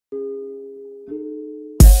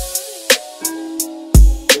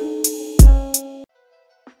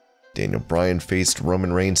Daniel Bryan faced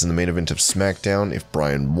Roman Reigns in the main event of SmackDown. If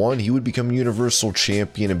Bryan won, he would become Universal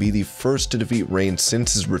Champion and be the first to defeat Reigns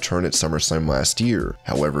since his return at SummerSlam last year.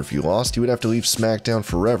 However, if he lost, he would have to leave SmackDown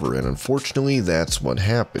forever, and unfortunately, that's what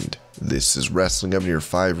happened. This is Wrestling Up, and here are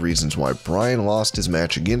 5 reasons why Bryan lost his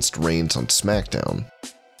match against Reigns on SmackDown.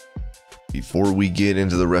 Before we get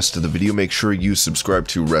into the rest of the video, make sure you subscribe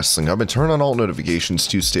to Wrestling Hub and turn on all notifications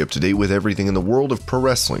to stay up to date with everything in the world of pro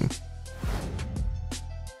wrestling.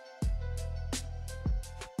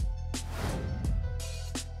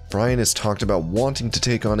 Bryan has talked about wanting to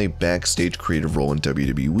take on a backstage creative role in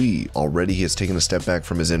WWE. Already he has taken a step back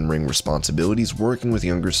from his in-ring responsibilities, working with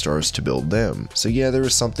younger stars to build them. So yeah, there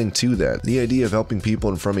is something to that. The idea of helping people,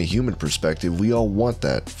 and from a human perspective, we all want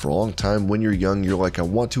that. For a long time, when you're young, you're like, I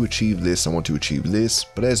want to achieve this, I want to achieve this,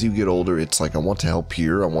 but as you get older, it's like, I want to help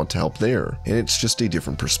here, I want to help there. And it's just a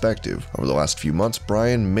different perspective. Over the last few months,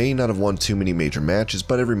 Bryan may not have won too many major matches,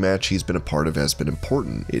 but every match he's been a part of has been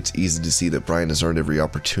important. It's easy to see that Bryan has earned every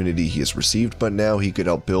opportunity he has received, but now he could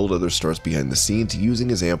help build other stars behind the scenes using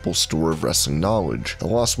his ample store of wrestling knowledge. The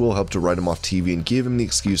loss will help to write him off TV and give him the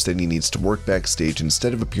excuse that he needs to work backstage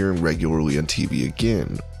instead of appearing regularly on TV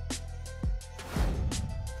again.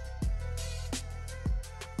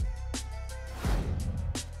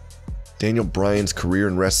 Daniel Bryan's career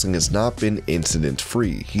in wrestling has not been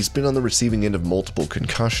incident-free. He's been on the receiving end of multiple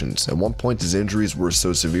concussions. At one point, his injuries were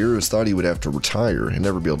so severe it was thought he would have to retire and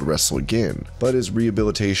never be able to wrestle again. But his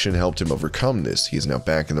rehabilitation helped him overcome this. He is now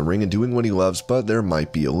back in the ring and doing what he loves, but there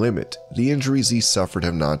might be a limit. The injuries he suffered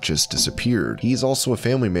have not just disappeared. He's also a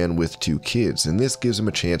family man with 2 kids, and this gives him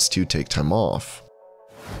a chance to take time off.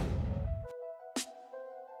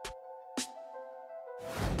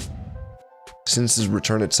 Since his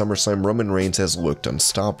return at SummerSlam, Roman Reigns has looked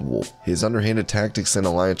unstoppable. His underhanded tactics and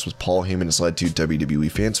alliance with Paul Heyman has led to WWE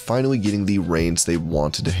fans finally getting the Reigns they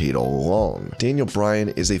wanted to hate all along. Daniel Bryan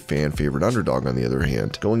is a fan-favorite underdog on the other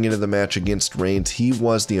hand. Going into the match against Reigns, he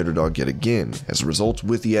was the underdog yet again. As a result,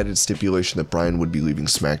 with the added stipulation that Bryan would be leaving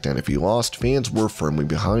SmackDown if he lost, fans were firmly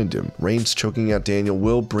behind him. Reigns choking out Daniel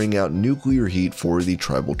will bring out nuclear heat for the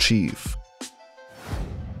Tribal Chief.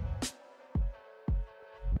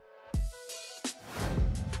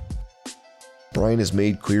 Bryan has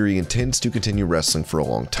made clear he intends to continue wrestling for a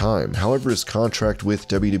long time. However, his contract with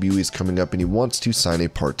WWE is coming up and he wants to sign a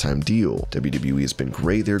part-time deal. WWE has been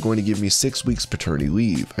great. They're going to give me 6 weeks paternity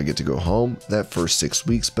leave. I get to go home that first 6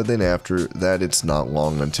 weeks, but then after that, it's not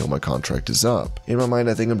long until my contract is up. In my mind,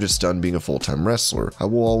 I think I'm just done being a full-time wrestler. I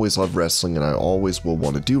will always love wrestling and I always will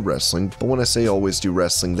want to do wrestling, but when I say always do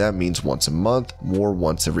wrestling, that means once a month or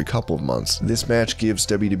once every couple of months. This match gives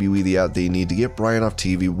WWE the out they need to get Bryan off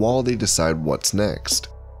TV while they decide what's next.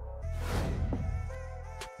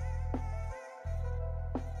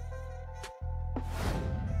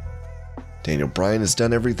 Daniel Bryan has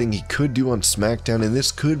done everything he could do on SmackDown, and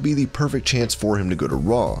this could be the perfect chance for him to go to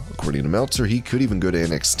Raw. According to Meltzer, he could even go to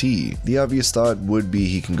NXT. The obvious thought would be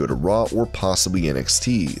he can go to Raw or possibly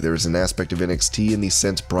NXT. There is an aspect of NXT in the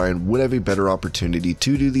sense Bryan would have a better opportunity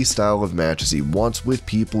to do the style of matches he wants with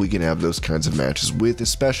people he can have those kinds of matches with,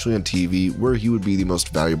 especially on TV where he would be the most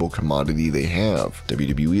valuable commodity they have.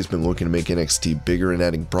 WWE has been looking to make NXT bigger, and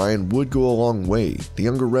adding Bryan would go a long way. The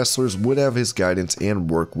younger wrestlers would have his guidance and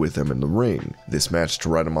work with him in the ring. This match to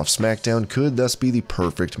write him off SmackDown could thus be the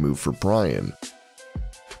perfect move for Bryan.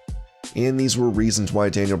 And these were reasons why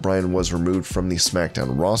Daniel Bryan was removed from the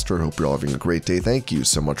SmackDown roster. I hope you're all having a great day. Thank you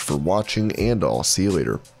so much for watching, and I'll see you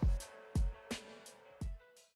later.